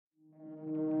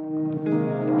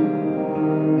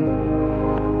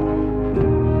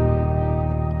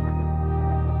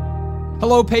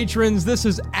Hello, patrons. This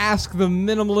is Ask the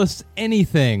Minimalists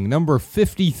Anything, number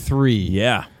 53.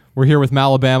 Yeah. We're here with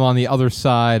Malabama on the other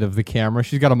side of the camera.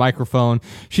 She's got a microphone.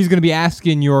 She's going to be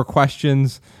asking your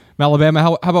questions. Malabama,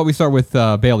 how about we start with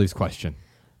Bailey's question?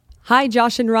 Hi,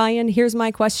 Josh and Ryan. Here's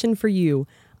my question for you.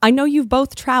 I know you've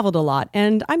both traveled a lot,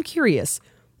 and I'm curious.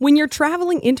 When you're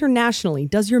traveling internationally,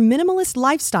 does your minimalist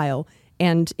lifestyle,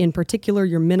 and in particular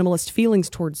your minimalist feelings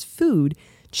towards food,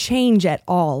 change at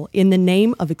all in the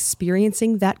name of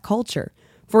experiencing that culture?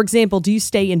 For example, do you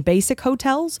stay in basic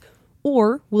hotels,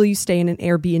 or will you stay in an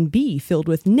Airbnb filled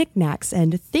with knickknacks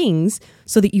and things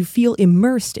so that you feel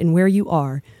immersed in where you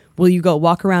are? Will you go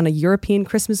walk around a European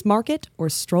Christmas market or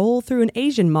stroll through an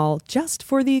Asian mall just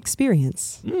for the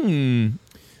experience?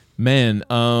 Man,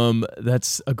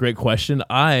 that's a great question.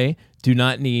 I do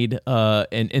not need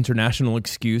an international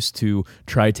excuse to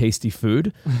try tasty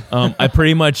food. I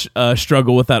pretty much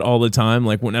struggle with that all the time.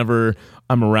 Like whenever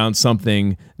I'm around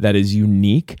something that is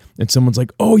unique and someone's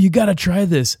like, oh, you got to try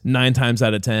this. 9 times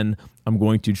out of 10, I'm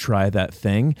going to try that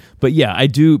thing. But yeah, I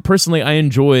do. Personally, I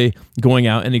enjoy going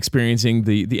out and experiencing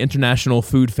the international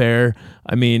food fair.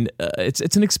 I mean,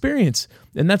 it's an experience.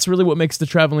 And that's really what makes the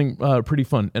traveling pretty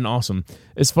fun and awesome.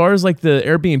 As far as like the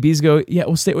Airbnbs go, yeah,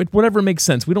 we'll stay whatever makes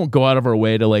sense. We don't go out of our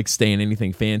way to like stay in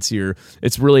anything fancier.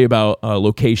 It's really about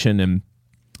location and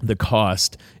the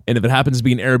cost. And if it happens to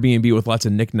be an Airbnb with lots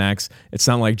of knickknacks, it's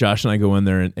not like Josh and I go in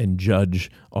there and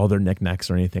judge all their knickknacks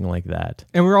or anything like that.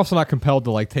 And we're also not compelled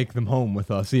to like take them home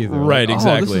with us either. Right, like,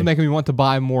 exactly. This is making me want to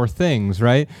buy more things,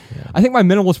 right? Yeah. I think my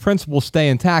minimalist principles stay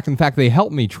intact. In fact, they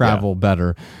help me travel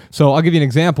better. So I'll give you an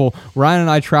example. Ryan and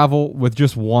I travel with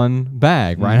just one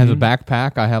bag. Ryan has a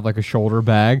backpack. I have like a shoulder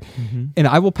bag. And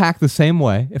I will pack the same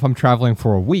way if I'm traveling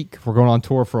for a week. If we're going on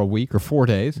tour for a week or 4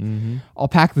 days, I'll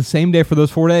pack the same day for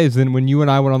those 4 days than when you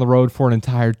and I went on the road for an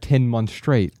entire 10 months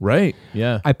straight. Right,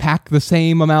 yeah. I pack the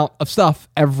same amount of stuff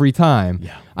every time.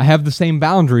 Yeah. I have the same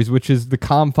boundaries, which is the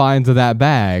confines of that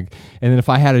bag. And then if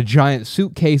I had a giant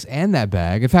suitcase and that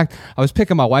bag, in fact, I was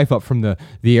picking my wife up from the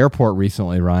airport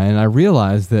recently, Ryan, and I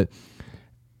realized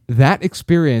that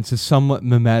experience is somewhat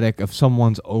mimetic of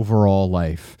someone's overall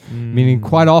life. Meaning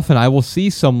quite often I will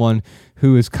see someone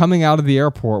who is coming out of the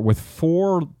airport with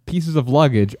 4 pieces of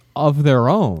luggage of their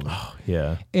own. Oh,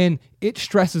 yeah. And it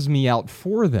stresses me out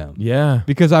for them. Yeah.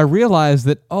 Because I realize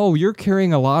that, you're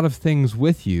carrying a lot of things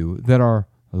with you that are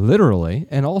literally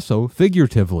and also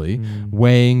figuratively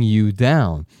weighing you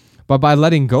down. But by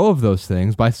letting go of those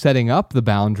things, by setting up the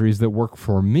boundaries that work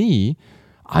for me,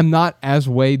 I'm not as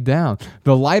weighed down.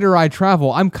 The lighter I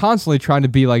travel, I'm constantly trying to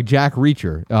be like Jack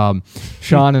Reacher.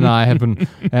 Sean and I have been,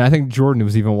 and I think Jordan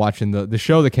was even watching the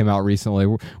show that came out recently.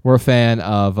 We're a fan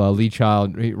of Lee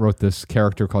Child. He wrote this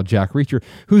character called Jack Reacher,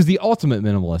 who's the ultimate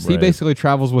minimalist. Right. He basically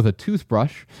travels with a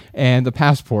toothbrush and a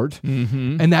passport,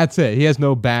 and that's it. He has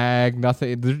no bag,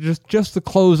 nothing. There's just the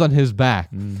clothes on his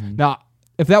back. Now,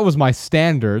 if that was my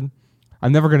standard,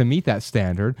 I'm never going to meet that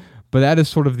standard. But that is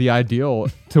sort of the ideal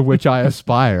to which I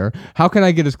aspire. How can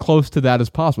I get as close to that as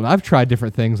possible? And I've tried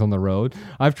different things on the road.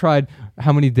 I've tried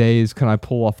how many days can I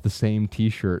pull off the same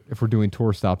T-shirt if we're doing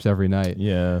tour stops every night.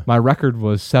 Yeah. My record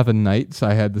was 7 nights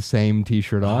I had the same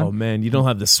T-shirt on. Oh, man, you don't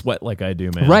have the sweat like I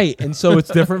do, man. Right, and so it's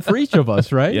different for each of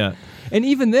us, right? Yeah. And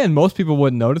even then, most people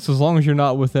wouldn't notice as long as you're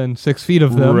not within 6 feet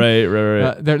of them. Right.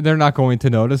 They're not going to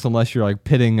notice unless you're like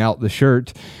pitting out the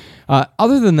shirt.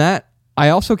 Other than that, I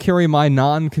also carry my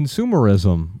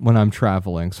non-consumerism when I'm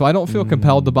traveling, so I don't feel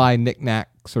compelled to buy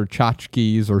knickknacks or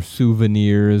tchotchkes or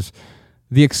souvenirs.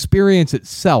 The experience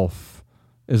itself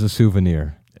is a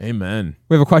souvenir. Amen.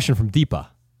 We have a question from Deepa.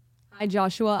 Hi,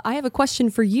 Joshua. I have a question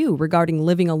for you regarding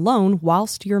living alone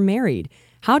whilst you're married.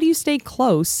 How do you stay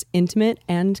close, intimate,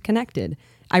 and connected?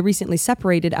 I recently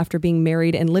separated after being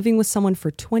married and living with someone for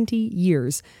 20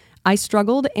 years. I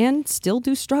struggled and still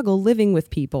do struggle living with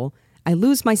people. I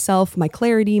lose myself, my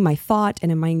clarity, my thought,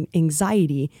 and my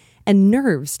anxiety, and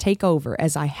nerves take over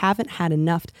as I haven't had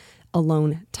enough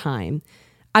alone time.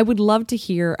 I would love to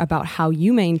hear about how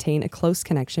you maintain a close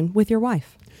connection with your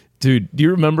wife. Dude, do you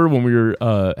remember when we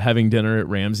were having dinner at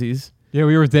Ramsey's? Yeah,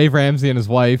 we were with Dave Ramsey and his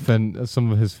wife and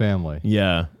some of his family.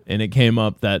 Yeah, and it came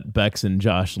up that Bex and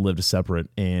Josh lived separate,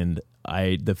 and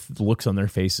the looks on their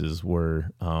faces were...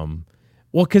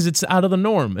 well, because it's out of the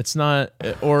norm. It's not,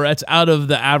 or it's out of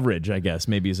the average, I guess,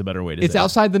 maybe is a better way to say it. It's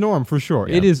outside the norm, for sure.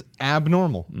 Yeah. It is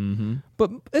abnormal.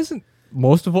 But isn't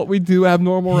most of what we do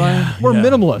abnormal, Ryan? We're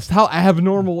minimalist. How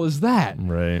abnormal is that?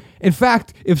 Right. In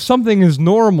fact, if something is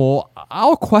normal,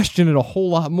 I'll question it a whole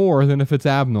lot more than if it's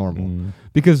abnormal.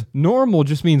 Because normal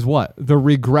just means what? The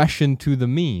regression to the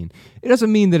mean. It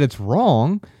doesn't mean that it's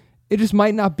wrong. it just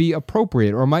might not be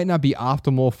appropriate or might not be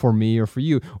optimal for me or for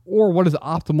you. Or what is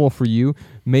optimal for you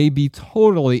may be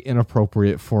totally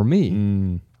inappropriate for me.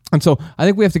 And so I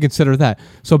think we have to consider that.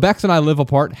 So Bex and I live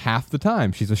apart half the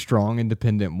time. She's a strong,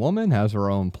 independent woman, has her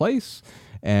own place,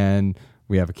 and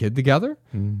we have a kid together.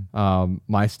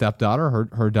 My stepdaughter,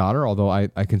 her daughter, although I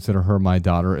consider her my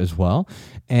daughter as well.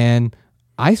 And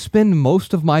I spend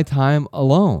most of my time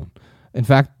alone. In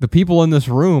fact, the people in this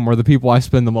room are the people I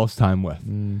spend the most time with.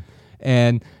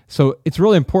 And so it's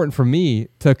really important for me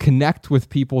to connect with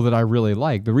people that I really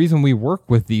like. The reason we work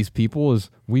with these people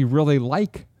is we really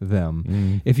like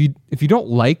them. If you don't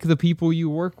like the people you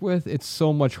work with, it's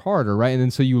so much harder, right? And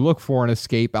then so you look for an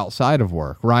escape outside of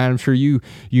work. Ryan, I'm sure you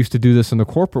used to do this in the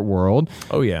corporate world.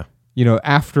 Oh, yeah.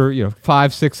 After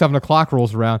 5, 6, 7 o'clock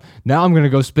rolls around, now I'm going to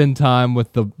go spend time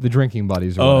with the drinking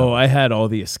buddies. Or whatever. I had all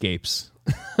the escapes.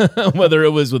 Whether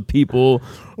it was with people,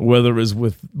 whether it was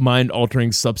with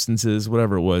mind-altering substances,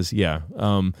 whatever it was, yeah.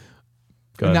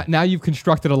 Now you've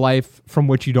constructed a life from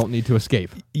which you don't need to escape.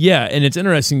 Yeah, and it's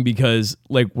interesting because,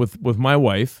 like with my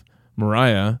wife,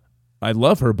 Mariah, I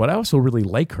love her, but I also really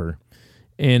like her,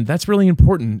 and that's really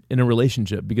important in a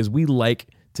relationship because we like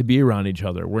to be around each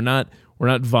other. We're not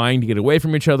vying to get away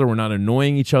from each other. We're not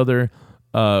annoying each other.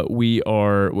 We're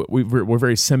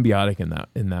very symbiotic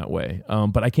in that way.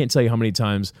 But I can't tell you how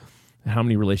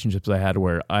many relationships I had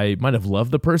where I might have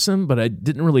loved the person, but I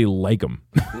didn't really like them.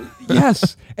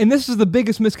 Yes. And this is the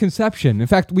biggest misconception. In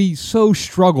fact, we so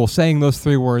struggle saying those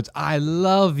 3 words. I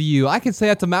love you. I can say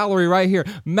that to Mallory right here.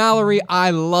 Mallory,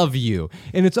 I love you.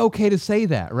 And it's okay to say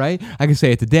that, right? I can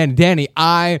say it to Danny. Danny,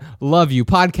 I love you.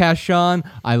 Podcast Sean,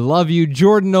 I love you.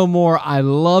 Jordan No More, I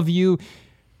love you.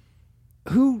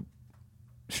 Who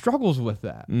struggles with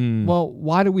that? Well,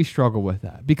 why do we struggle with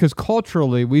that? Because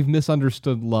culturally, we've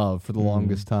misunderstood love for the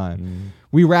longest time.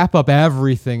 We wrap up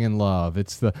everything in love.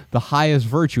 It's the highest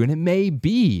virtue, and it may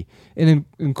be an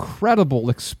incredible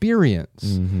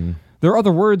experience. There are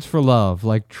other words for love,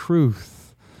 like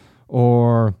truth,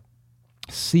 or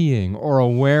seeing, or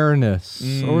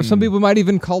awareness, or some people might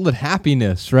even call it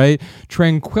happiness, right?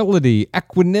 Tranquility,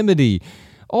 equanimity.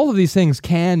 All of these things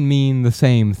can mean the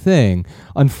same thing.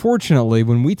 Unfortunately,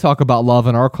 when we talk about love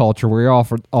in our culture, we're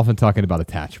often talking about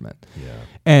attachment. Yeah.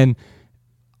 And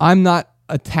I'm not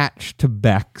attached to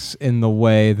Bex in the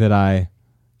way that I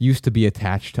used to be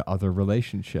attached to other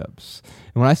relationships.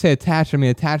 And when I say attached, I mean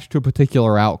attached to a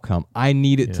particular outcome. I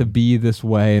need it to be this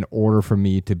way in order for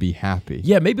me to be happy.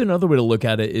 Yeah, maybe another way to look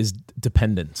at it is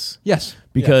dependence. Yes.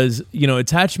 Because,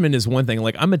 attachment is one thing.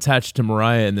 Like, I'm attached to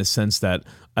Mariah in the sense that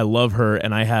I love her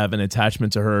and I have an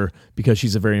attachment to her because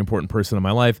she's a very important person in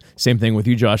my life. Same thing with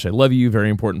you, Josh. I love you, very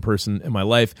important person in my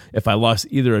life. If I lost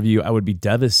either of you, I would be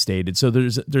devastated. So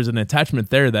there's an attachment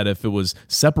there that if it was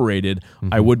separated,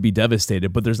 I would be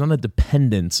devastated. But there's not a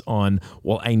dependence on,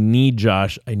 well, I need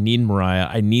Josh, I need Mariah,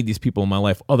 I need these people in my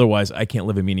life. Otherwise, I can't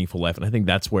live a meaningful life. And I think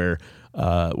that's where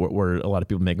a lot of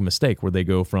people make a mistake, where they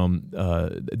go from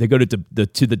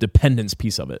to the dependence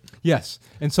piece of it. Yes.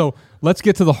 And so let's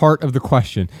get to the heart of the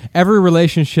question. Every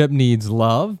relationship needs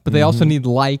love, but they also need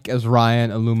like, as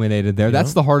Ryan illuminated there.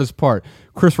 That's the hardest part.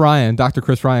 Dr.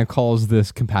 Chris Ryan calls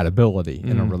this compatibility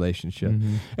in a relationship.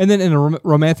 And then in a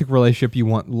romantic relationship, you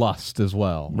want lust as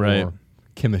well. Right. Or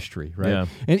chemistry, right? Yeah.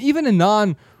 And even in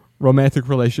non-romantic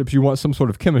relationships, you want some sort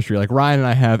of chemistry. Like Ryan and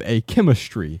I have a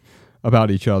chemistry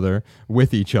about each other,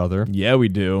 with each other. Yeah, we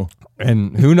do.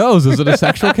 And who knows? Is it a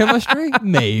sexual chemistry?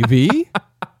 Maybe.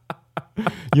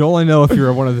 You only know if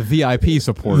you're one of the VIP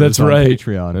supporters on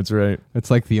Patreon. That's right. It's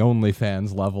like the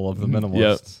OnlyFans level of the Minimalists.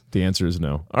 Yep. The answer is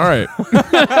no. All right.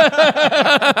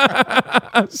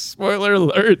 Spoiler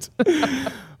alert.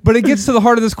 But it gets to the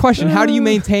heart of this question. How do you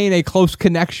maintain a close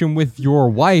connection with your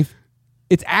wife?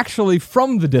 It's actually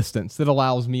from the distance that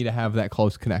allows me to have that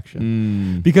close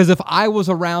connection. Because if I was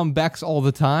around Bex all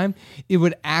the time, it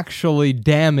would actually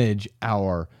damage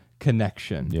our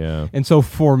connection. Yeah. And so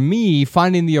for me,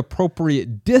 finding the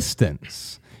appropriate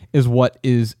distance is what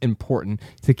is important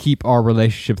to keep our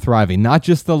relationship thriving. Not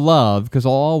just the love, because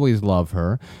I'll always love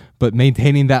her, but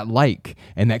maintaining that like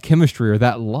and that chemistry or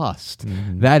that lust.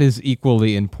 That is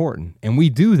equally important. And we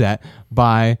do that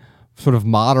by sort of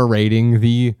moderating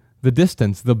the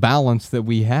distance, the balance that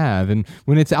we have. And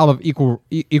when it's out of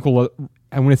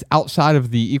and when it's outside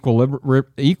of the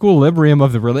equilibrium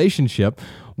of the relationship,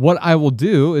 what I will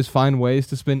do is find ways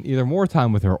to spend either more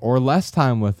time with her or less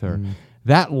time with her.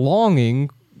 That longing,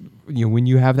 when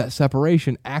you have that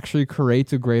separation, actually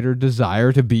creates a greater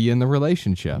desire to be in the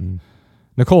relationship.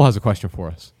 Nicole has a question for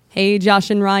us. Hey, Josh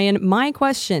and Ryan, my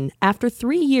question. After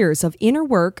 3 years of inner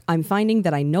work, I'm finding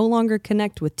that I no longer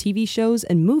connect with TV shows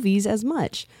and movies as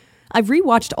much. I've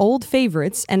rewatched old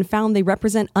favorites and found they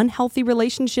represent unhealthy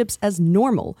relationships as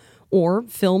normal, or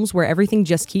films where everything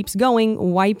just keeps going,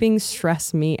 wiping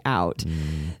stress me out.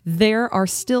 There are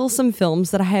still some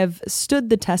films that I have stood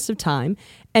the test of time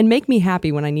and make me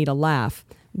happy when I need a laugh.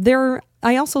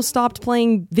 I also stopped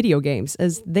playing video games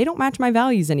as they don't match my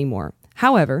values anymore.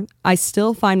 However, I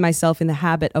still find myself in the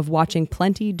habit of watching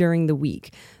plenty during the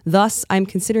week. Thus, I'm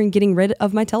considering getting rid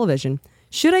of my television.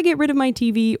 Should I get rid of my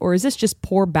TV, or is this just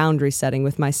poor boundary setting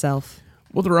with myself?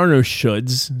 Well, there are no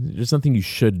shoulds. There's nothing you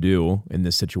should do in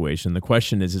this situation. The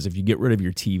question is if you get rid of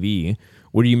your TV,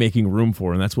 what are you making room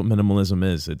for? And that's what minimalism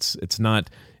is. It's not.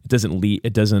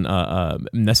 It doesn't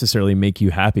necessarily make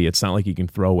you happy. It's not like you can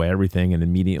throw away everything and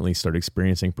immediately start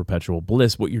experiencing perpetual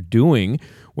bliss. What you're doing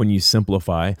when you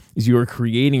simplify is you are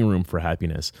creating room for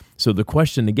happiness. So the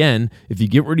question again, if you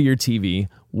get rid of your TV,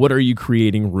 what are you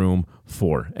creating room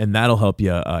for? And that'll help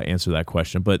you answer that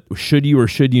question. But should you or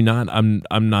should you not?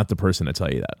 I'm not the person to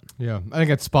tell you that. Yeah, I think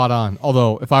that's spot on.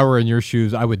 Although if I were in your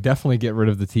shoes, I would definitely get rid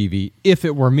of the TV if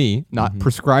it were me, not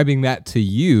prescribing that to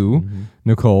you,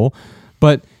 Nicole.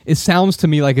 But it sounds to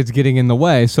me like it's getting in the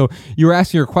way. So you were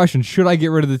asking your question, should I get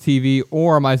rid of the TV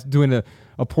or am I doing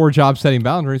a poor job setting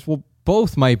boundaries? Well,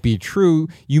 both might be true.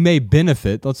 You may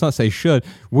benefit. Let's not say should.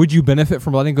 Would you benefit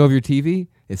from letting go of your TV?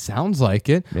 It sounds like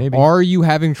it. Maybe. Are you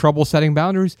having trouble setting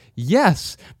boundaries?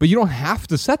 Yes, but you don't have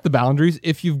to set the boundaries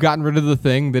if you've gotten rid of the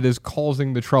thing that is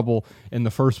causing the trouble in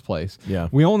the first place. Yeah.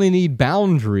 We only need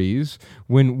boundaries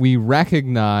when we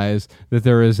recognize that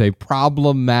there is a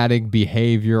problematic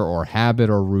behavior or habit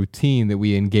or routine that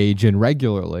we engage in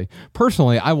regularly.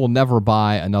 Personally, I will never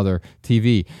buy another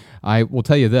TV. I will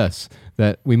tell you this,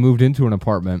 that we moved into an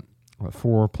apartment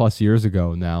 4+ years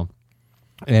ago now,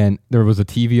 and there was a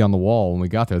TV on the wall when we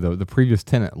got there. The previous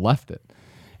tenant left it.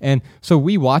 And so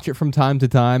we watch it from time to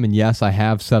time, and yes, I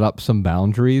have set up some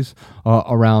boundaries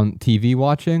around TV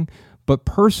watching, but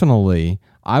personally,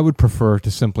 I would prefer to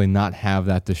simply not have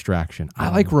that distraction. I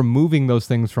like removing those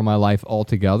things from my life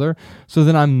altogether so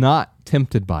that I'm not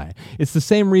tempted by it. It's the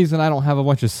same reason I don't have a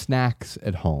bunch of snacks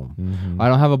at home. I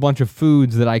don't have a bunch of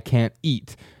foods that I can't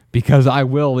eat because I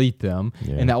will eat them,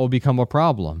 and that will become a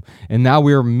problem. And now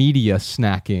we're media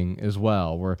snacking as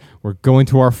well. We're going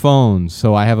to our phones,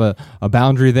 so I have a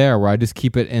boundary there where I just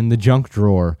keep it in the junk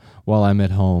drawer while I'm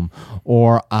at home.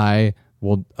 Or I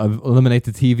will eliminate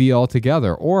the TV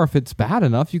altogether. Or if it's bad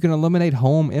enough, you can eliminate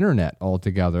home internet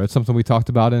altogether. It's something we talked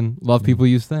about in Love People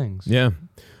Use Things. Yeah.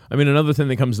 I mean, another thing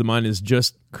that comes to mind is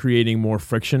just creating more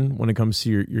friction when it comes to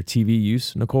your TV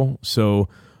use, Nicole. So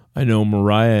I know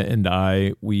Mariah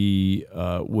and we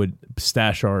would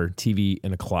stash our TV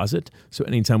in a closet. So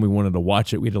anytime we wanted to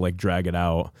watch it, we had to like drag it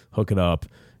out, hook it up,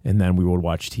 and then we would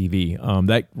watch TV.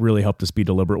 That really helped us be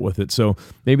deliberate with it. So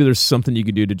maybe there's something you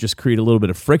could do to just create a little bit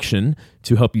of friction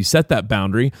to help you set that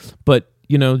boundary. But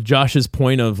you know, Josh's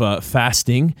point of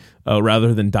fasting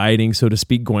rather than dieting, so to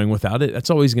speak, going without it, that's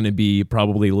always going to be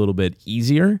probably a little bit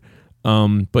easier.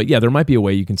 But yeah, there might be a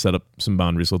way you can set up some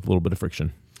boundaries with a little bit of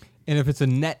friction. And if it's a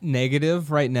net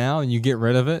negative right now and you get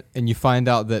rid of it and you find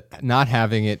out that not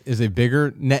having it is a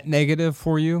bigger net negative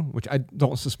for you, which I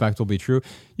don't suspect will be true,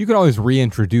 you could always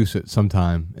reintroduce it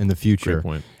sometime in the future. Great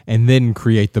point. And then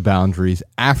create the boundaries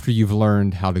after you've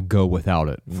learned how to go without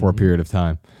it for a period of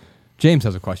time. James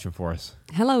has a question for us.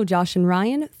 Hello, Josh and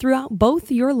Ryan. Throughout both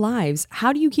your lives,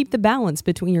 how do you keep the balance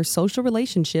between your social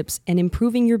relationships and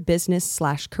improving your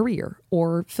business/career,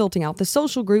 or filtering out the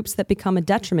social groups that become a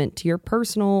detriment to your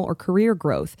personal or career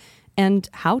growth, and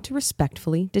how to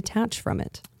respectfully detach from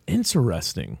it?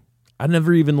 Interesting. I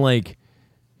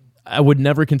would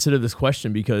never consider this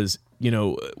question because, you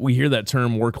know, we hear that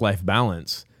term work-life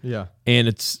balance. Yeah. And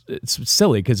it's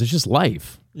silly because it's just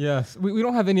life. Yes. We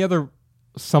don't have any other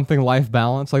something life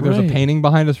balance. Like there's Right. a painting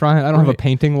behind us, Ryan. I don't have a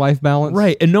painting life balance.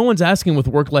 Right. And no one's asking with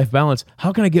work-life balance,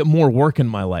 how can I get more work in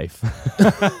my life?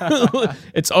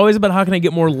 It's always about how can I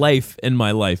get more life in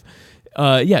my life?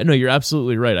 Yeah, no, you're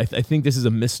absolutely right. I think this is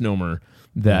a misnomer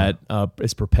that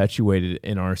is perpetuated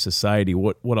in our society.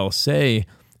 What I'll say,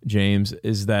 James,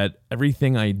 is that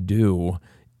everything I do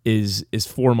is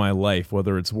for my life,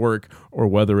 whether it's work or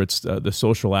whether it's the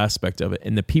social aspect of it.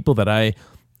 And the people that I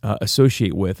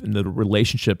associate with and the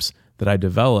relationships that I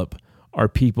develop are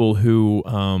people who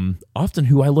often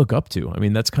who I look up to. I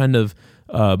mean, that's kind of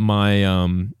my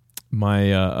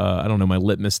I don't know, my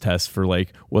litmus test for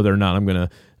like whether or not I'm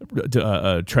gonna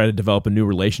try to develop a new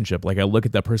relationship. Like I look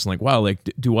at that person like, wow, like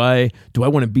do I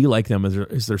want to be like them?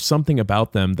 Is there something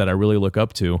about them that I really look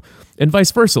up to? And vice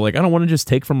versa. Like I don't want to just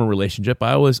take from a relationship.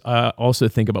 I also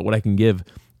think about what I can give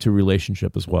to a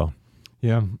relationship as well.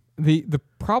 Yeah. The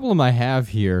problem I have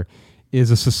here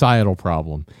is a societal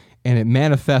problem. And it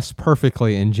manifests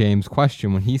perfectly in James'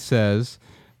 question when he says,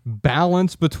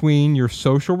 balance between your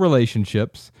social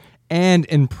relationships and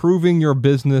improving your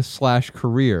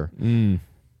business/career.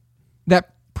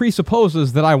 That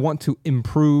presupposes that I want to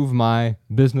improve my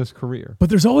business career. But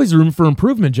there's always room for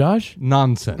improvement, Josh.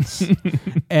 Nonsense.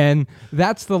 And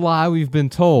that's the lie we've been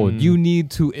told. You need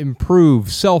to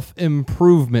improve,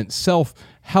 self-improvement,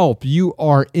 self-help. You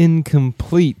are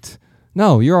incomplete.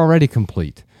 No, you're already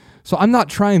complete. So I'm not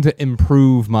trying to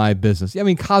improve my business. I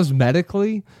mean,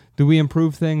 cosmetically, do we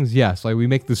improve things? Yes. Like we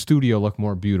make the studio look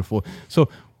more beautiful. So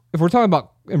if we're talking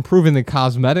about improving the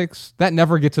cosmetics, that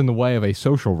never gets in the way of a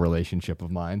social relationship of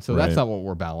mine. So that's not what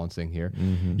we're balancing here.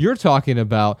 You're talking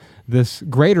about this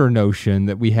greater notion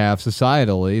that we have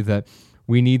societally that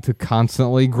we need to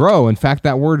constantly grow. In fact,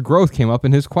 that word growth came up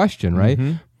in his question, right?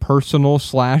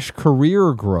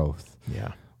 Personal/career growth.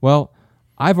 Yeah. Well,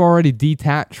 I've already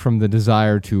detached from the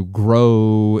desire to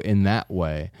grow in that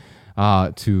way,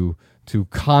 to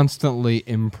constantly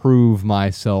improve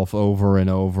myself over and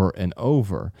over and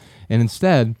over. And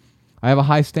instead, I have a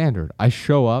high standard. I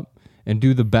show up and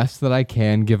do the best that I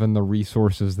can given the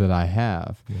resources that I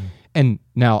have. Yeah. And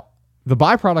now, the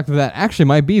byproduct of that actually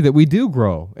might be that we do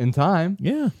grow in time.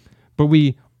 Yeah. But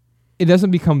it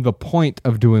doesn't become the point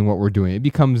of doing what we're doing. It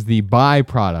becomes the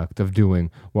byproduct of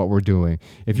doing what we're doing.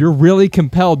 If you're really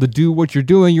compelled to do what you're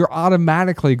doing, you're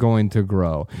automatically going to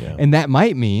grow. Yeah. And that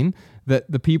might mean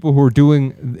that the people who are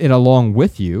doing it along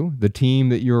with you, the team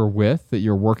that you're with, that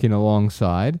you're working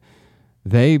alongside,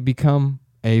 they become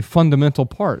a fundamental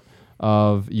part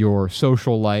of your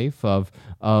social life, of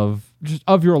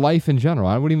your life in general.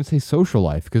 I wouldn't even say social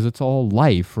life because it's all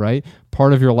life, right?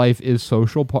 Part of your life is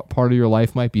social. Part of your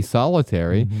life might be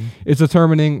solitary. It's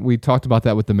determining, we talked about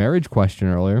that with the marriage question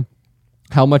earlier,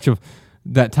 how much of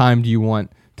that time do you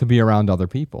want to be around other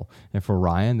people? And for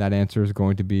Ryan, that answer is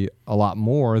going to be a lot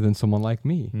more than someone like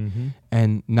me.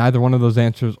 And neither one of those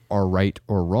answers are right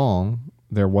or wrong.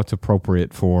 They're what's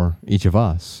appropriate for each of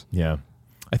us. Yeah.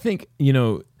 I think,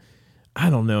 I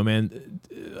don't know, man.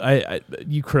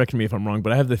 You correct me if I'm wrong,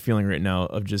 but I have the feeling right now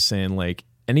of just saying like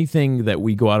anything that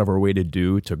we go out of our way to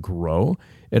do to grow,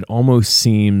 it almost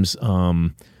seems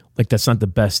like that's not the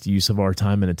best use of our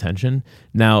time and attention.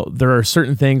 Now, there are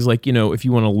certain things like, if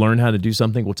you want to learn how to do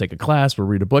something, we'll take a class, we'll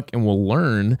read a book, and we'll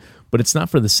learn, but it's not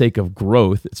for the sake of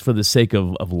growth. It's for the sake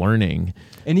of learning.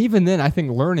 And even then, I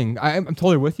think learning, I'm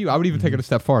totally with you. I would even take it a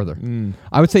step farther.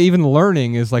 I would say even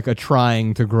learning is like a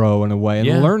trying to grow in a way,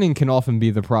 and learning can often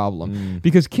be the problem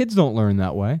because kids don't learn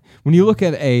that way. When you look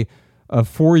at a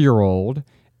 4-year-old,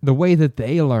 the way that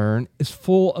they learn is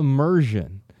full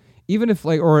immersion. Even if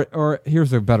or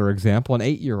here's a better example, an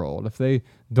 8-year-old, if they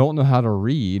don't know how to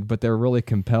read, but they're really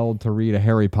compelled to read a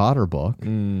Harry Potter book,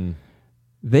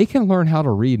 they can learn how to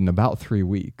read in about 3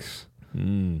 weeks.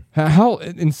 How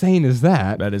insane is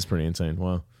that? That is pretty insane.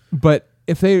 Wow. But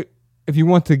if you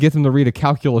want to get them to read a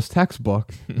calculus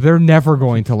textbook, they're never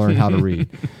going to learn how to read.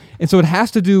 And so it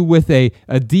has to do with a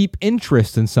deep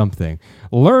interest in something.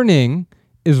 Learning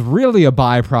is really a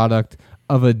byproduct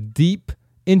of a deep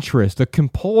interest, a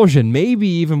compulsion, maybe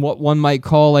even what one might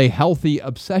call a healthy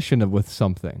obsession with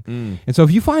something. And so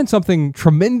if you find something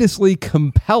tremendously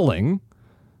compelling,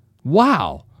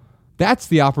 wow, that's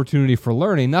the opportunity for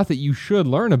learning. Not that you should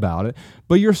learn about it,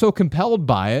 but you're so compelled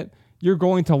by it, you're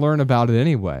going to learn about it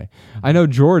anyway. I know,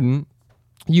 Jordan,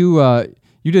 you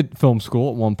did film school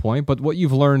at one point, but what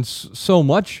you've learned so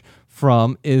much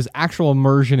from is actual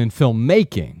immersion in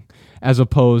filmmaking, as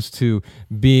opposed to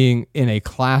being in a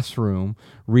classroom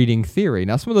reading theory.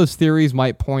 Now, some of those theories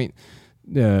might point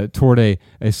toward a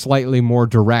slightly more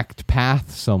direct path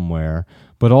somewhere,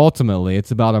 but ultimately it's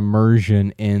about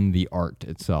immersion in the art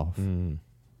itself. We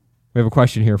have a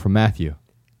question here from Matthew.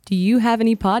 Do you have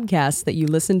any podcasts that you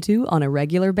listen to on a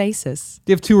regular basis?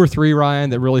 Do you have 2 or 3, Ryan,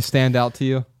 that really stand out to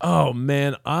you? Oh,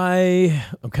 man, I'm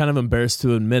kind of embarrassed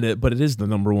to admit it, but it is the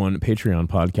 #1 Patreon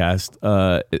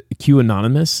podcast, Q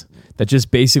Anonymous, that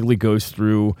just basically goes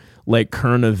through like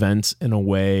current events in a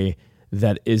way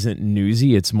that isn't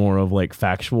newsy. It's more of like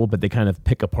factual, but they kind of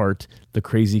pick apart the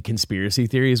crazy conspiracy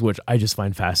theories, which I just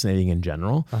find fascinating in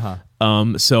general.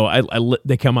 So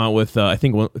they come out with, I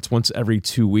think it's once every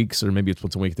 2 weeks, or maybe it's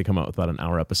once a week, they come out with about an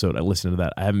hour episode. I listen to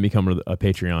that. I haven't become a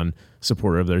Patreon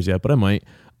supporter of theirs yet, but I might.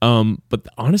 But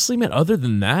honestly, man, other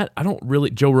than that, I don't really,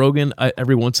 Joe Rogan,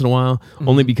 every once in a while,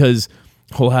 only because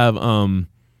he'll have,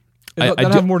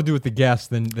 That'll have more to do with the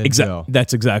guest than Joe.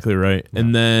 That's exactly right. Yeah.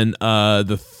 And then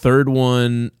the third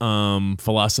one,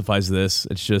 Philosophize This.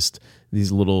 It's just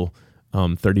these little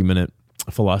 30-minute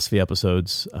philosophy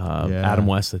episodes. Adam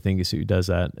West, I think, is who does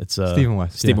that. It's Stephen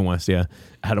West. Stephen West, yeah.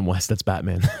 Adam West, that's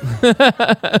Batman.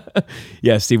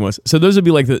 Yeah, Stephen West. So those would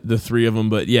be like the three of them.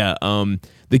 But yeah,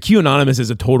 the Q Anonymous is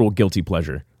a total guilty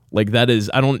pleasure. Like that is,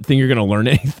 I don't think you're going to learn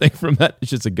anything from that. It's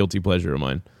just a guilty pleasure of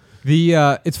mine.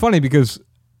 It's funny because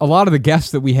a lot of the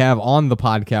guests that we have on the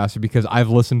podcast are because I've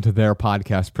listened to their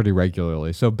podcast pretty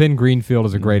regularly. So Ben Greenfield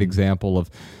is a great example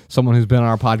of someone who's been on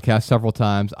our podcast several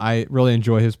times. I really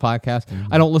enjoy his podcast.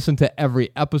 I don't listen to every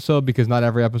episode because not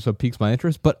every episode piques my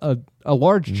interest, but a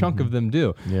large chunk of them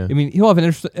do. Yeah. I mean, he'll have an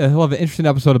interesting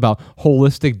episode about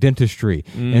holistic dentistry,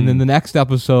 and then the next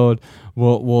episode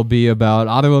will be about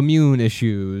autoimmune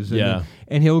issues.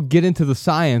 And he'll get into the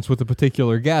science with a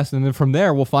particular guest, and then from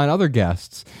there we'll find other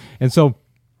guests. And so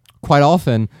quite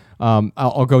often,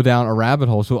 I'll go down a rabbit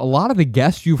hole. So a lot of the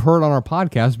guests you've heard on our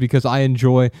podcast because I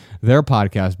enjoy their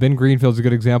podcast. Ben Greenfield's a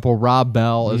good example. Rob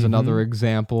Bell is another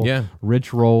example. Yeah.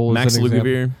 Rich Roll is Max an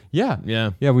example. Lugavere.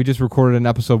 Yeah. We just recorded an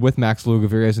episode with Max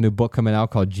Lugavere. He has a new book coming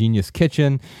out called Genius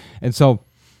Kitchen. And so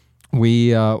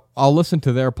I'll listen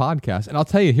to their podcast. And I'll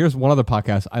tell you, here's one other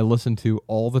podcast I listen to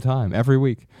all the time, every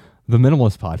week. The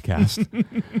Minimalist Podcast.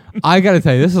 I got to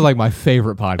tell you, this is like my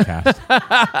favorite podcast.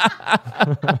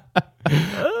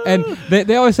 And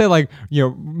they always say, like,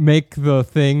 make the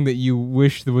thing that you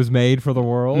wish that was made for the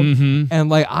world. And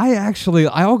like,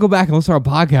 I'll go back and listen to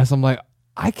our podcast. I'm like,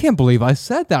 I can't believe I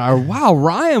said that. Or, wow,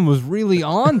 Ryan was really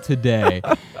on today.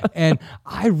 And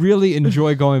I really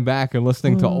enjoy going back and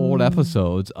listening to old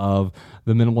episodes of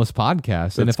the Minimalist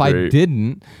Podcast. And if I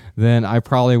didn't, then I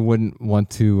probably wouldn't want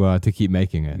to keep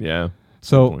making it. Yeah.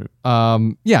 So,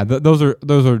 those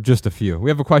are just a few. We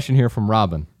have a question here from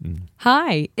Robin.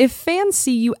 Hi. If fans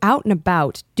see you out and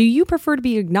about, do you prefer to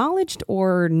be acknowledged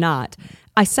or not?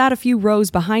 I sat a few rows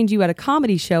behind you at a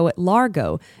comedy show at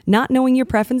Largo. Not knowing your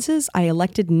preferences, I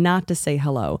elected not to say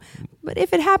hello. But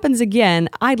if it happens again,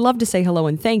 I'd love to say hello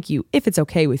and thank you, if it's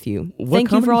okay with you.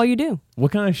 Thank you for all you do.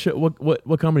 What kind of show?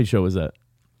 What comedy show was that?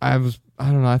 I don't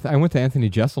know. I went to Anthony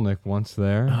Jeselnik once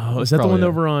there. Oh, is that the one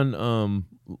over on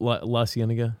La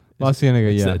Cienega? La Cienega,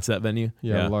 yeah. It's that venue?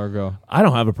 Yeah, Largo. I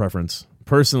don't have a preference.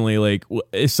 Personally, like,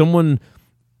 if someone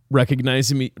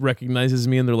recognizes me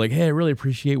and they're like, hey, I really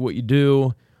appreciate what you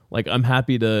do, like, I'm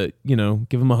happy to,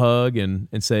 give them a hug and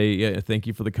say, yeah, thank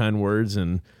you for the kind words,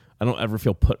 and I don't ever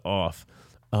feel put off.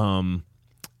 I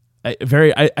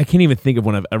can't even think of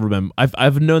when I've ever been.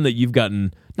 I've known that you've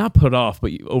gotten not put off,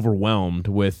 but overwhelmed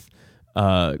with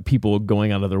people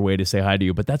going out of their way to say hi to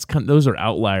you. But those are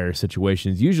outlier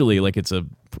situations. Usually, like, it's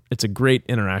a great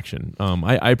interaction.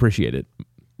 I appreciate it.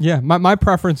 Yeah, my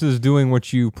preference is doing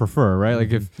what you prefer, right?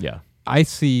 Like, if I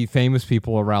see famous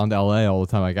people around LA all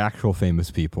the time, like actual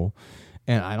famous people,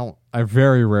 and I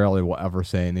very rarely will ever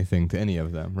say anything to any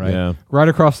of them, right? Yeah. Right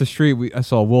across the street, I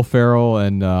saw Will Ferrell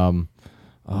and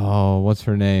what's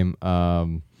her name?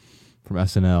 From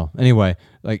SNL. Anyway,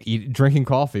 like drinking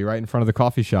coffee right in front of the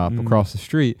coffee shop across the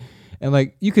street. And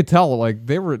like, you could tell, like,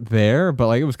 they were there, but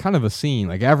like, it was kind of a scene.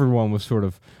 Like, everyone was sort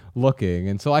of looking.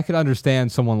 And so I could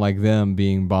understand someone like them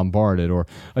being bombarded, or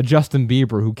a Justin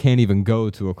Bieber who can't even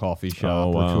go to a coffee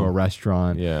shop or to a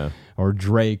restaurant, or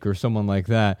Drake or someone like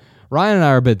that. Ryan and I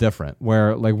are a bit different,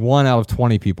 where like 1 out of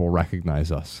 20 people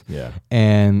recognize us. Yeah.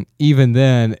 And even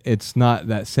then, it's not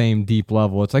that same deep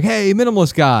level. It's like, hey,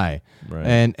 minimalist guy. Right.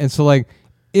 And so, like,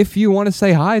 if you want to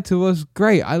say hi to us,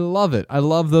 great. I love it. I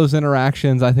love those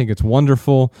interactions. I think it's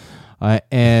wonderful.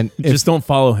 And just don't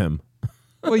follow him.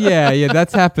 Well, yeah,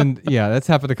 that's happened. Yeah, that's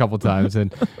happened a couple times,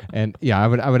 and yeah, I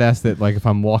would ask that, like, if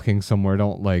I'm walking somewhere,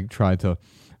 don't like try to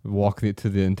walk to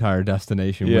the entire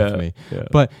destination with me. Yeah.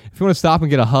 But if you want to stop and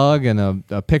get a hug and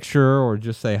a picture, or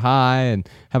just say hi and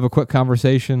have a quick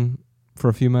conversation for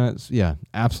a few minutes, yeah,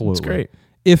 absolutely, it's great.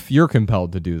 If you're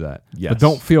compelled to do that, yes. But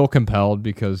don't feel compelled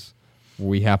because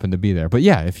we happen to be there. But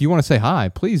yeah, if you want to say hi,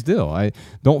 please do. I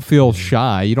don't feel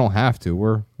shy. You don't have to.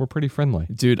 We're pretty friendly.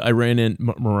 Dude,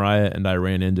 Mariah and I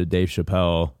ran into Dave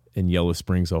Chappelle in Yellow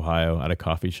Springs, Ohio at a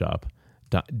coffee shop.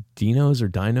 Dino's or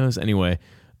Dinos? Anyway,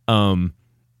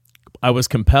 I was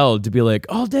compelled to be like,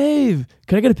 oh, Dave,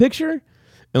 can I get a picture?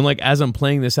 And like, as I'm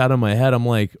playing this out in my head, I'm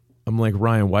like,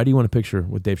 Ryan, why do you want a picture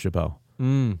with Dave Chappelle?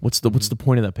 What's the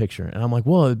point of that picture? And I'm like,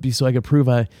 well, it'd be so I could prove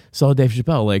I saw Dave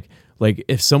Chappelle. Like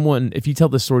if you tell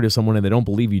this story to someone and they don't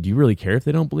believe you, do you really care if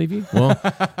they don't believe you? Well,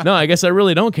 no, I guess I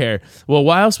really don't care. Well,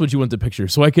 why else would you want the picture?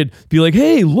 So I could be like,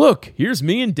 hey, look, here's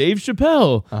me and Dave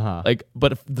Chappelle. Like,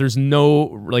 but if there's no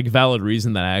like valid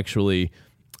reason that I actually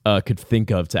could think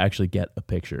of to actually get a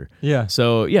picture. Yeah.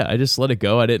 So yeah, I just let it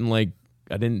go. I didn't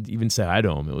I didn't even say hi to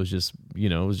him. It was just,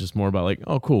 it was just more about like,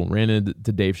 oh, cool, ran into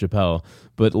Dave Chappelle.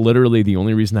 But literally the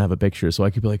only reason I have a picture is so I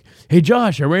could be like, hey,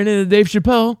 Josh, I ran into Dave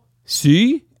Chappelle.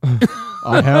 See?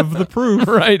 I have the proof.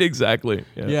 Right, exactly.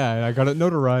 Yeah, I got it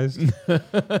notarized.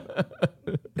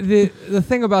 The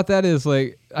thing about that is,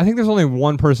 like, I think there's only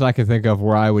one person I can think of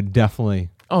where I would definitely,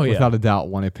 without a doubt,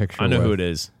 want a picture with. I know who it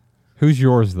is. Who's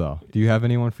yours, though? Do you have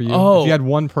anyone for you? Oh. If you had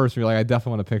one person, you're like, I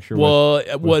definitely want a picture with.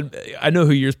 Well, I know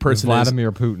who yours person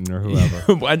Vladimir Putin or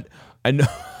whoever.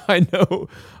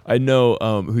 I know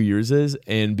who yours is,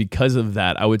 and because of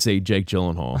that, I would say Jake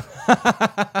Gyllenhaal.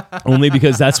 Only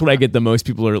because that's what I get the most.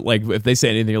 People are like, if they say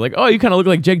anything, you're like, oh, you kind of look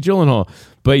like Jake Gyllenhaal.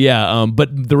 But yeah, but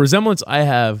the resemblance I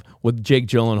have with Jake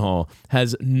Gyllenhaal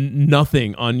has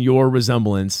nothing on your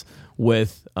resemblance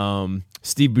with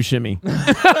Steve Buscemi.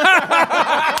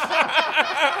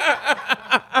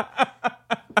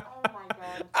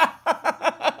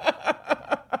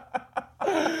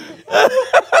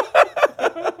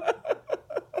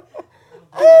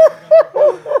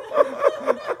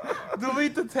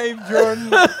 Delete the tape, Jordan.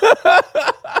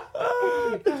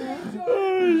 Oh,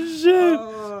 shit.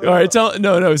 All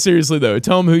right, seriously though.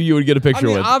 Tell him who you would get a picture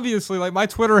with. Obviously, like my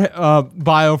Twitter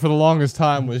bio for the longest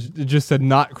time it just said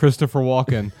not Christopher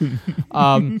Walken.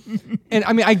 And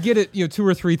I mean, I get it, 2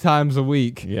 or 3 times a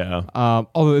week. Yeah.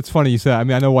 Although it's funny you said, I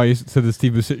mean, I know why you said this,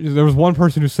 Steve. There was one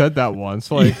person who said that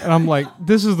once, like, and I'm like,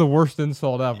 this is the worst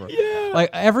insult ever. Yeah. Like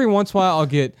every once in a while, I'll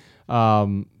get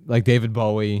like David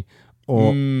Bowie,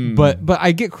 or but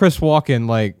I get Chris Walken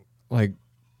like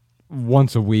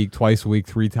once a week, twice a week,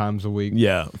 3 times a week.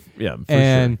 Yeah, for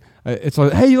and sure. It's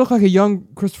like, hey, you look like a young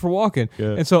Christopher Walken.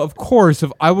 Yeah. And so, of course,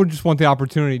 if I would just want the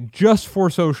opportunity just for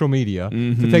social media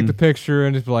to take the picture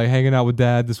and just be like hanging out with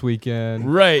Dad this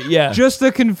weekend, right? Yeah, just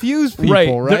to confuse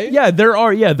people, right?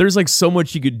 There's like so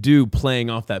much you could do playing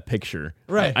off that picture.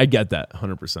 Right. I get that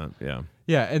 100%. Yeah.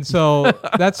 Yeah, and so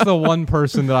that's the one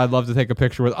person that I'd love to take a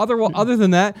picture with. Other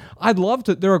than that, I'd love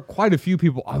to. There are quite a few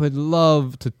people I would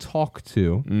love to talk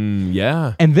to.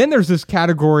 Yeah. And then there's this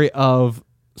category of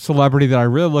celebrity that I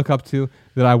really look up to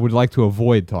that I would like to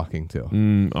avoid talking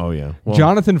to. Oh yeah. Well,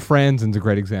 Jonathan Franzen's a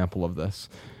great example of this.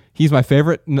 He's my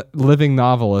favorite living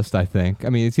novelist, I think. I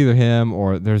mean, it's either him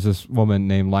or there's this woman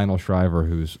named Lionel Shriver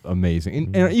who's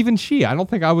amazing. And even she, I don't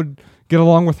think I would get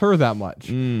along with her that much.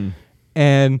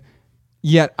 And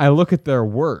yet I look at their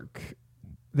work.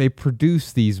 They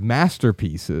produce these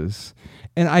masterpieces.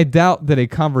 And I doubt that a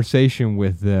conversation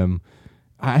with them,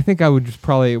 I think I would just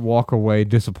probably walk away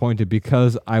disappointed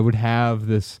because I would have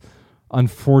this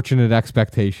unfortunate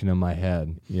expectation in my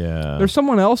head. Yeah. There's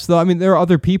someone else, though. I mean, there are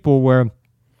other people where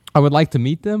I would like to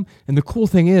meet them. And the cool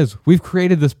thing is we've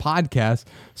created this podcast,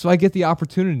 so I get the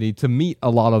opportunity to meet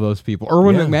a lot of those people.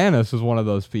 Erwin McManus is one of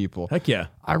those people. Heck yeah.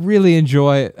 I really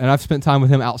enjoy it, and I've spent time with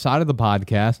him outside of the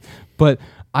podcast, but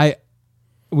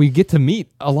we get to meet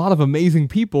a lot of amazing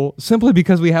people simply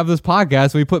because we have this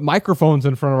podcast. We put microphones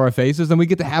in front of our faces, and we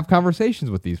get to have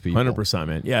conversations with these people. 100%,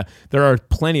 man. Yeah, there are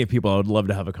plenty of people I would love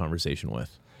to have a conversation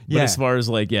with. But as far as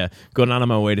going out of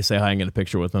my way to say hi and get a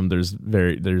picture with them,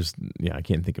 I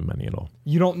can't think of many at all.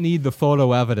 You don't need the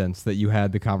photo evidence that you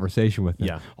had the conversation with them.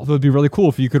 Yeah. Although it'd be really cool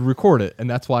if you could record it, and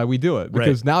that's why we do it.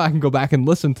 Because now I can go back and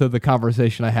listen to the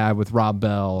conversation I had with Rob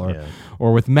Bell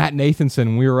or with Matt Nathanson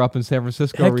when we were up in San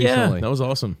Francisco recently. Yeah, that was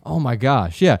awesome. Oh my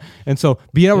gosh, yeah. And so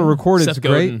being able to record it's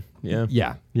great. Yeah.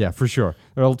 Yeah, for sure.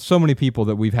 There are so many people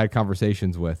that we've had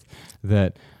conversations with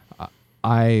that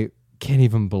I can't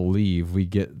even believe we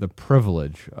get the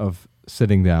privilege of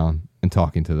sitting down and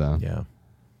talking to them. Yeah.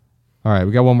 All right,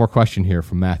 we got one more question here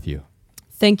from Matthew.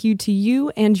 Thank you to you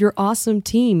and your awesome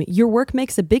team. Your work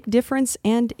makes a big difference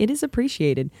and it is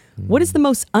appreciated. What is the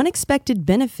most unexpected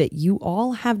benefit you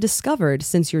all have discovered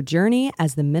since your journey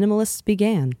as the Minimalists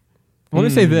began? Let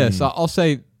me say this. I'll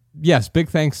say, yes, big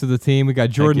thanks to the team. We got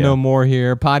Jordan No More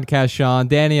here, Podcast Sean,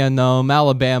 Danny Unknown,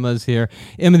 Alabama's here,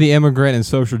 Emma the Immigrant, and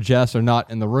Social Jess are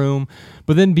not in the room.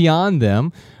 But then beyond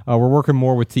them, we're working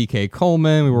more with TK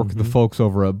Coleman. We work with the folks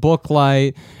over at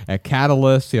Booklight, at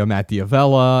Catalyst, Matt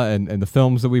Diavella, and the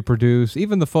films that we produce.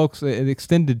 Even the folks at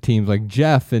extended teams like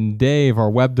Jeff and Dave, our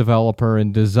web developer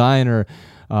and designer,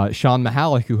 Sean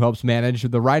Mahalik, who helps manage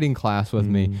the writing class with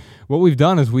me. What we've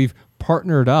done is we've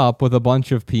partnered up with a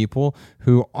bunch of people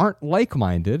who aren't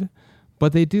like-minded,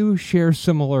 but they do share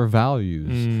similar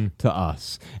values to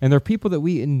us. And they're people that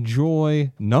we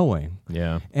enjoy knowing.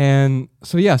 Yeah. And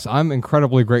so, yes, I'm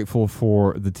incredibly grateful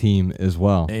for the team as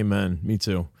well. Amen. Me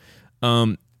too.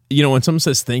 When someone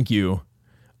says thank you,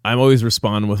 I'm always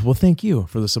responding with, well, thank you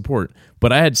for the support.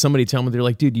 But I had somebody tell me, they're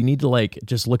like, dude, you need to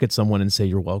just look at someone and say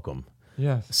you're welcome.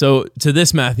 Yes. So to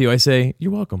this, Matthew, I say,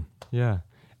 you're welcome. Yeah.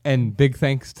 And big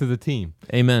thanks to the team.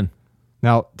 Amen.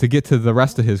 Now, to get to the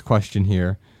rest of his question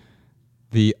here,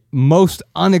 the most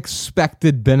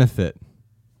unexpected benefit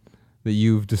that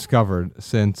you've discovered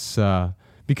since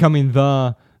becoming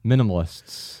the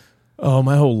Minimalists. Oh,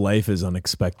 my whole life is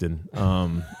unexpected.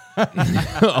 All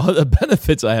the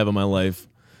benefits I have in my life.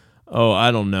 Oh,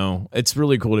 I don't know. It's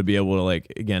really cool to be able to,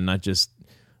 like, again, not just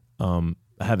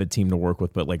have a team to work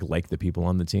with, but like the people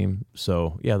on the team.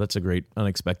 So yeah, that's a great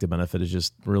unexpected benefit, is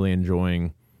just really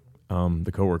enjoying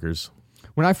the coworkers.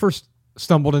 When I first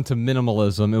stumbled into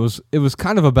minimalism, it was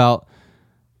kind of about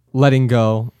letting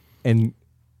go and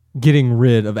getting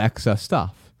rid of excess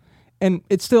stuff. And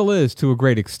it still is to a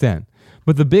great extent.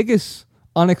 But the biggest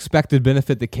unexpected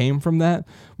benefit that came from that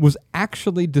was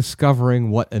actually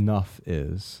discovering what enough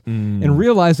is. And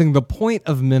realizing the point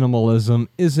of minimalism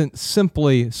isn't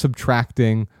simply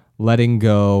subtracting, letting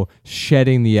go,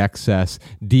 shedding the excess,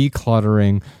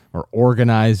 decluttering, or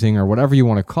organizing, or whatever you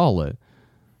want to call it.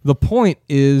 The point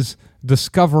is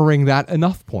discovering that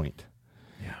enough point.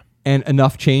 Yeah. And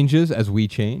enough changes as we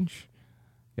change.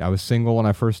 I was single when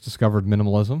I first discovered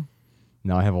minimalism.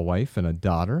 Now I have a wife and a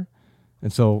daughter.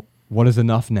 And so what is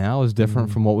enough now is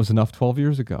different from what was enough 12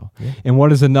 years ago. Yeah. And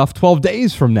what is enough 12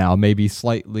 days from now may be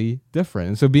slightly different.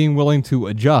 And so being willing to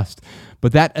adjust.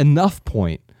 But that enough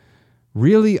point,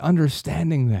 really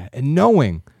understanding that and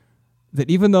knowing that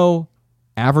even though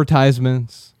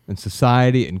advertisements and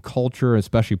society and culture,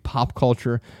 especially pop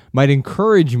culture, might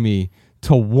encourage me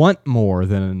to want more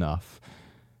than enough,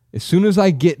 as soon as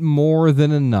I get more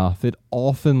than enough, it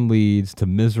often leads to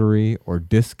misery or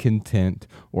discontent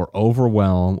or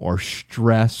overwhelm or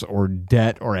stress or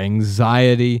debt or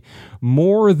anxiety.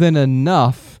 More than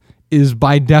enough is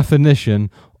by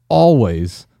definition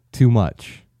always too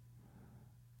much.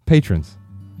 Patrons,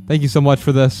 thank you so much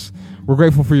for this. We're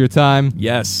grateful for your time.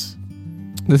 Yes.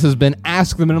 This has been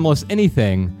Ask the Minimalist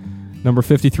Anything, number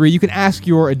 53. You can ask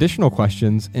your additional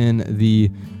questions in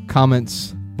the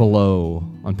comments below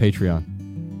on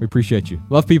Patreon. We appreciate you.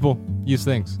 Love people. Use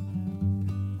things.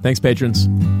 Thanks, patrons.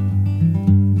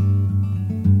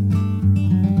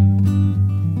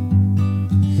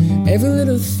 Every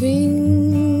little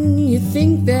thing you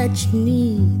think that you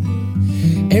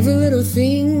need. Every little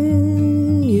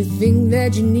thing you think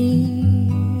that you need.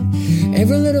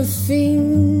 Every little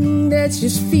thing that's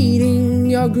just feeding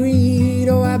your greed.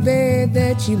 Oh, I bet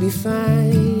that you'd be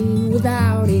fine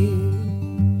without it.